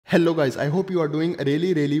Hello guys, I hope you are doing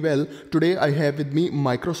really well. Today I have with me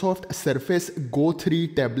Microsoft Surface Go 3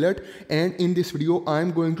 tablet, and in this video I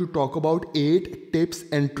am going to talk about 8 tips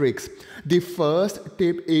and tricks. The first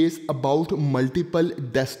tip is about multiple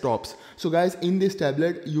desktops. So guys, in this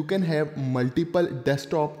tablet you can have multiple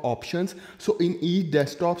desktop options. So in each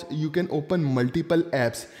desktops you can open multiple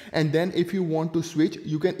apps, and then if you want to switch,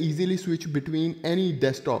 you can easily switch between any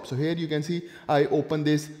desktop. So here you can see I open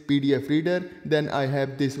this PDF reader, then I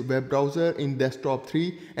have this web browser in desktop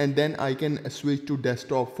 3, and then I can switch to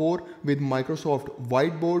desktop 4 with Microsoft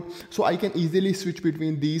Whiteboard. So I can easily switch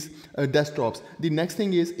between these desktops. The next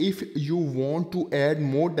thing is, if you want to add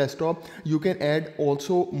more desktop, you can add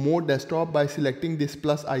also more desktop by selecting this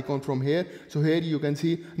plus icon from here. So here you can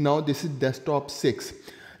see now this is desktop 6.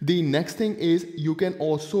 The next thing is, you can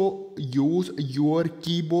also use your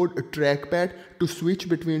keyboard trackpad to switch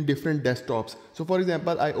between different desktops. So for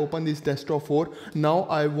example, I open this desktop 4. Now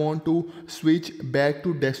I want to switch back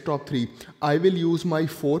to desktop 3. I will use my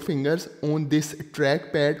 4 fingers on this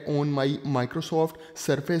trackpad on my Microsoft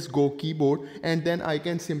Surface Go keyboard, and then I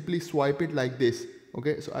can simply swipe it like this.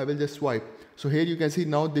 Okay, so I will just swipe. So here you can see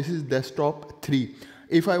now this is desktop 3.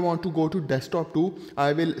 If I want to go to desktop 2,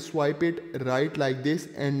 I will swipe it right like this,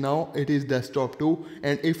 and now it is desktop 2.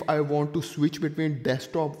 And if I want to switch between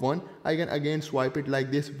desktop 1, I can again swipe it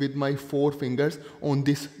like this with my 4 fingers on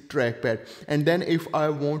this trackpad. And then if I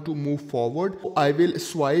want to move forward, I will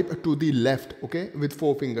swipe to the left, okay, with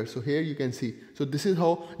 4 fingers. So here you can see. So this is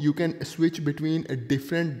how you can switch between a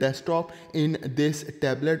different desktop in this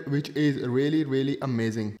tablet, which is really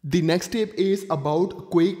amazing. The next tip is about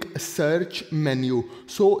quick search menu.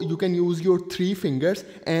 So you can use your 3 fingers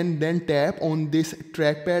and then tap on this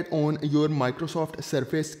trackpad on your Microsoft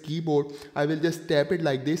Surface keyboard. I will just tap it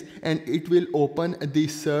like this, and it will open the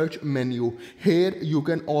search menu. Here you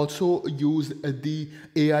can also use the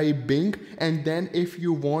AI Bing, and then if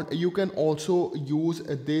you want, you can also use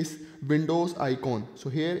this Windows icon. So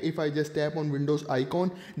here if I just tap on Windows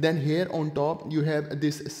icon, then here on top you have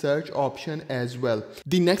this search option as well.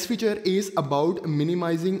 The next feature is about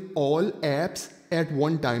minimizing all apps at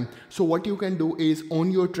one time. So what you can do is,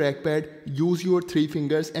 on your trackpad, use your 3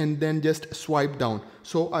 fingers and then just swipe down.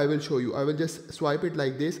 So I will show you. I will just swipe it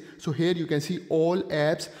like this. So here you can see all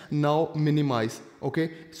apps now minimize.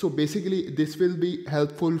 Okay, so basically this will be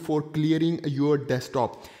helpful for clearing your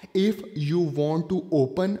desktop. If you want to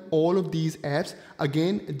open all of these apps,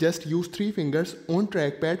 again just use 3 fingers on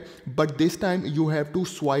trackpad, but this time you have to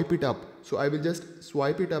swipe it up. So I will just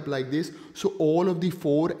swipe it up like this. So all of the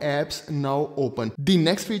 4 apps now open. The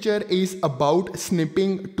next feature is about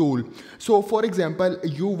Snipping Tool. So for example,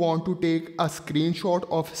 you want to take a screenshot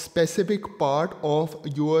of specific part of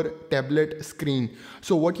your tablet screen.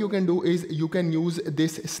 So what you can do is, you can use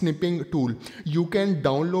this Snipping Tool. You can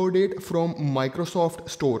download it from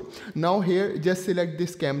Microsoft Store. Now here just select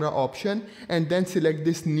this camera option and then select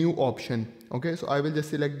this new option. Okay, so I will just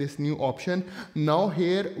select this new option. Now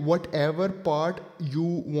here, whatever part you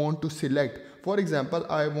want to select, for example,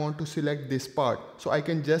 I want to select this part, so I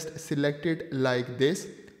can just select it like this.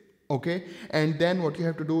 Okay, and then what you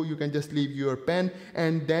have to do, you can just leave your pen,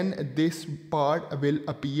 and then this part will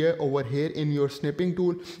appear over here in your Snipping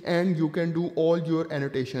Tool, and you can do all your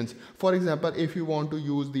annotations. For example, if you want to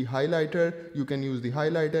use the highlighter, you can use the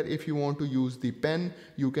highlighter. If you want to use the pen,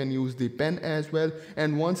 you can use the pen as well.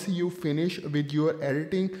 And once you finish with your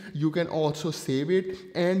editing, you can also save it,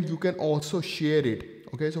 and you can also share it.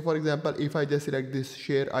 Okay, so for example, if I just select this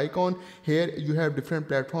share icon, here you have different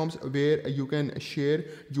platforms where you can share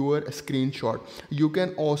your screenshot. You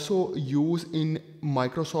can also use in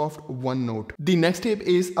Microsoft OneNote. The next tip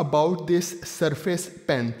is about this Surface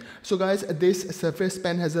Pen. So guys, this Surface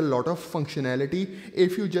Pen has a lot of functionality.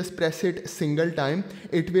 If you just press it single time,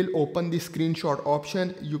 it will open the screenshot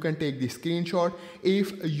option. You can take the screenshot.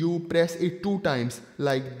 If you press it 2 times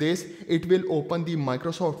like this, it will open the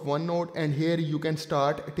Microsoft OneNote, and here you can start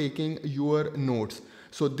taking your notes.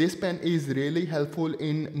 So this pen is really helpful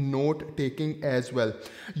in note taking as well.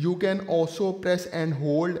 You can also press and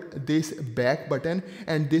hold this back button,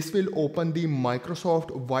 and this will open the Microsoft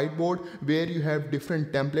Whiteboard, where you have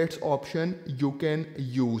different templates option you can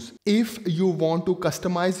use. If you want to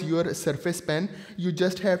customize your Surface Pen, you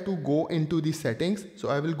just have to go into the settings. So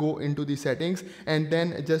I will go into the settings, and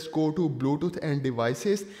then just go to Bluetooth and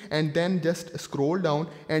devices, and then just scroll down,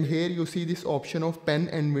 and here you see this option of pen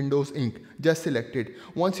and Windows ink. Just select it.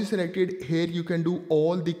 Once you selected, here you can do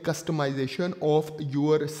all the customization of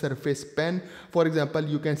your Surface Pen. For example,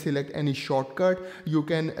 you can select any shortcut, you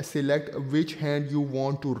can select which hand you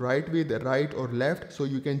want to write with, right or left, so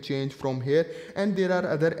you can change from here, and there are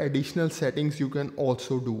other additional settings you can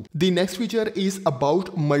also do. The next feature is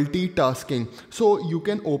about multitasking. So you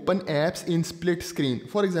can open apps in split screen.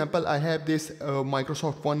 For example, I have this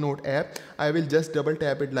Microsoft OneNote app. I will just double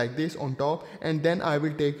tap it like this on top, and then I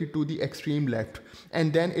will take it to the extreme left,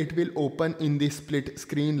 and then it will open in the split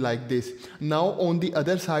screen like this. Now on the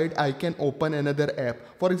other side, I can open another app.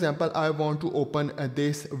 For example, I want to open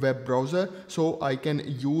this web browser, so I can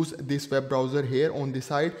use this web browser here on the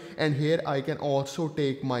side, and here I can also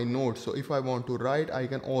take my notes. So if I want to write, I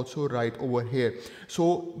can also write over here.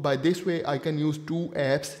 So by this way, I can use two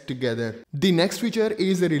apps together. The next feature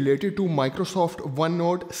is related to Microsoft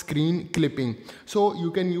OneNote screen clipping. So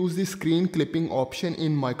you can use the screen clipping option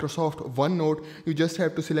in Microsoft OneNote. You just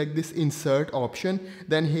have to select this insert option.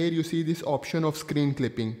 Then here you see this option of screen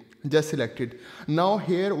clipping. Just select it. Now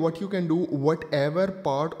here what you can do, whatever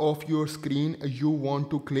part of your screen you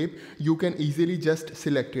want to clip, you can easily just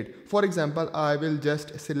select it. For example, I will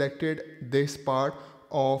just select it this part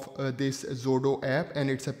of this Zodo app, and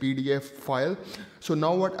it's a PDF file. So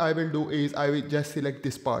now what I will do is I will just select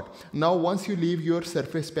this part. Now once you leave your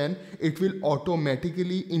Surface Pen, it will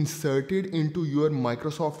automatically insert it into your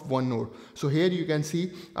Microsoft OneNote. So here you can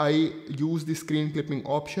see I use the screen clipping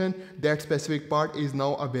option. That specific part is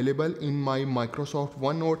now available in my Microsoft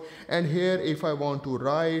OneNote. And here if I want to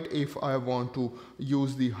write, if I want to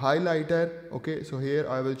use the highlighter, okay, so here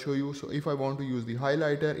I will show you. So if I want to use the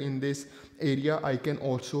highlighter in this area, I can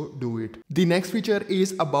also do it. The next feature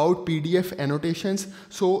is about PDF annotations.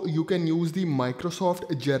 So you can use the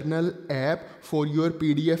Microsoft Journal app for your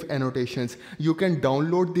PDF annotations. You can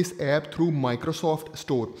download this app through Microsoft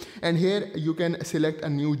Store, and here you can select a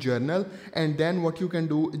new journal, and then what you can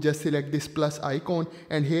do, just select this plus icon,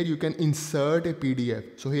 and here you can insert a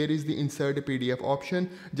PDF. So here is the insert a PDF option.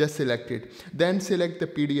 Just select it, then select the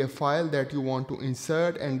PDF file that you want to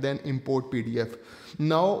insert, and then import PDF.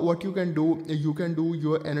 Now what you can do, you can do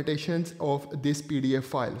your annotations of this PDF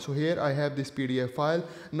file. So here I have this PDF file.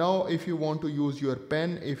 Now if you want to use your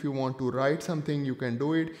pen, if you want to write something, you can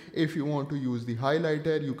do it. If you want to use the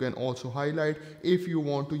highlighter, you can also highlight. If you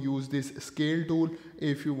want to use this scale tool,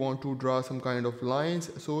 if you want to draw some kind of lines,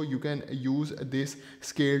 so you can use this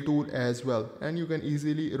scale tool as well, and you can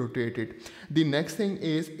easily rotate it. The next thing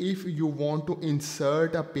is, if you want to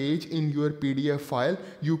insert a page in your PDF file,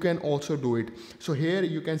 you can also do it. So here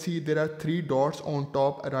you can see there are three dots on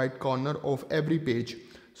top right corner of every page.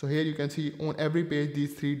 So here you can see on every page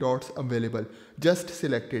these three dots available. Just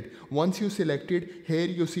select it. Once you select it, here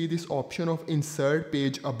you see this option of insert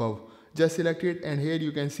page above. Just select it, and here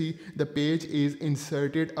you can see the page is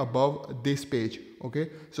inserted above this page. Okay,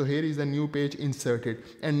 so here is a new page inserted,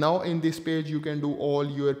 and now in this page you can do all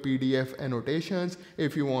your PDF annotations.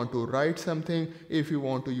 If you want to write something, if you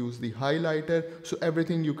want to use the highlighter, so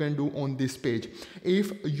everything you can do on this page.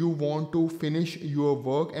 If you want to finish your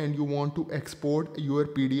work and you want to export your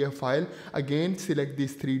PDF file, again select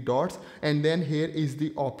these three dots, and then here is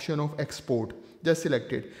the option of export. Just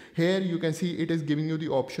select it. Here you can see it is giving you the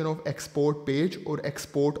option of export page or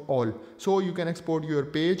export all. So you can export your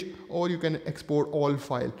page or you can export all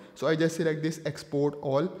file. So I just select this export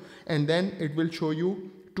all, and then it will show you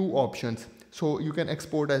two options. So you can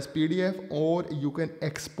export as PDF or you can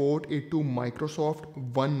export it to Microsoft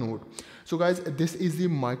OneNote. So guys, this is the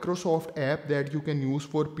Microsoft app that you can use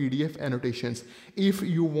for PDF annotations. If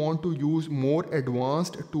you want to use more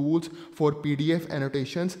advanced tools for PDF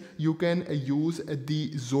annotations, you can use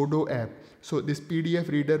the Zodo app. So this PDF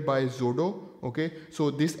reader by Zodo. Okay,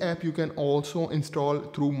 so this app you can also install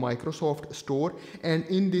through Microsoft Store, and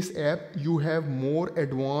in this app you have more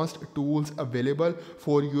advanced tools available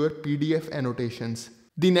for your PDF annotations.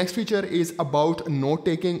 The next feature is about note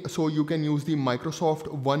taking. So you can use the Microsoft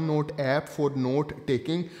OneNote app for note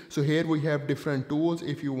taking. So here we have different tools.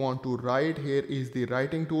 If you want to write, here is the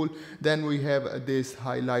writing tool. Then we have this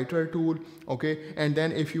highlighter tool. Okay, and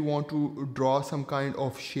then if you want to draw some kind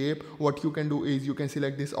of shape, what you can do is you can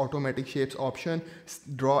select this automatic shapes option,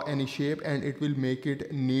 draw any shape, and it will make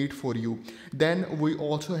it neat for you. Then we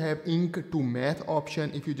also have ink to math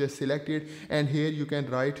option. If you just select it, and here you can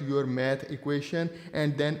write your math equation,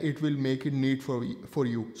 and then it will make it neat for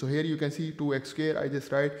you. So here you can see 2x square, I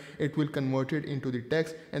just write, it will convert it into the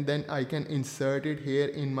text, and then I can insert it here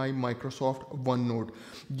in my Microsoft OneNote.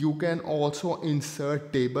 You can also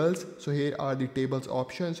insert tables. So here are the tables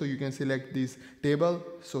options. So you can select this table.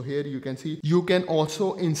 So here you can see you can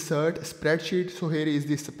also insert spreadsheet. So here is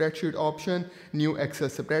the spreadsheet option, new Excel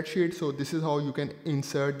spreadsheet. So this is how you can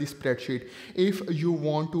insert the spreadsheet. If you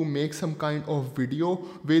want to make some kind of video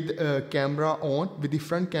with camera on, with the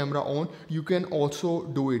front camera on, you can also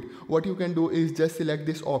do it. What you can do is just select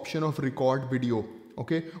this option of record video.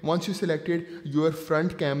 Okay, once you select it, your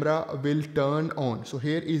front camera will turn on. So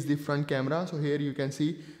here is the front camera. So here you can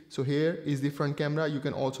see, so here is the front camera. You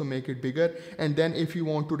can also make it bigger. And then if you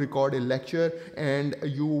want to record a lecture and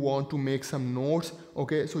you want to make some notes,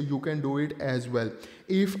 okay, so you can do it as well.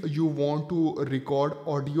 If you want to record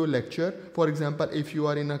audio lecture, for example, if you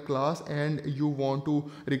are in a class and you want to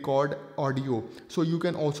record audio, so you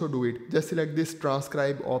can also do it. Just select this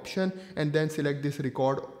transcribe option and then select this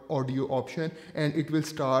record audio option, and it will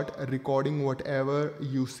start recording whatever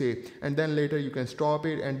you say, and then later you can stop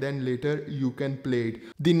it, and then later you can play it.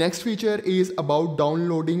 The next feature is about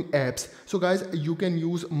downloading apps. So guys, you can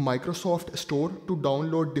use Microsoft Store to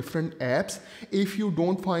download different apps. If you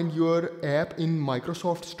don't find your app in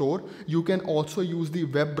Microsoft Store, you can also use the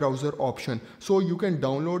web browser option. So you can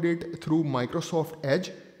download it through Microsoft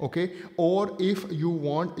Edge. Okay, or if you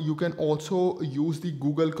want, you can also use the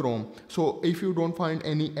Google Chrome. So if you don't find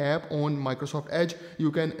any app on Microsoft Edge, you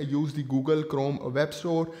can use the Google Chrome web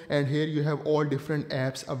store, and here you have all different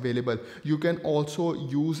apps available. You can also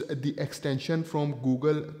use the extension from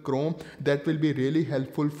Google Chrome. That will be really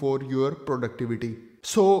helpful for your productivity.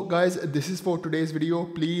 So guys, this is for today's video.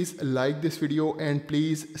 Please like this video and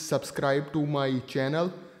please subscribe to my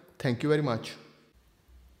channel. Thank you very much.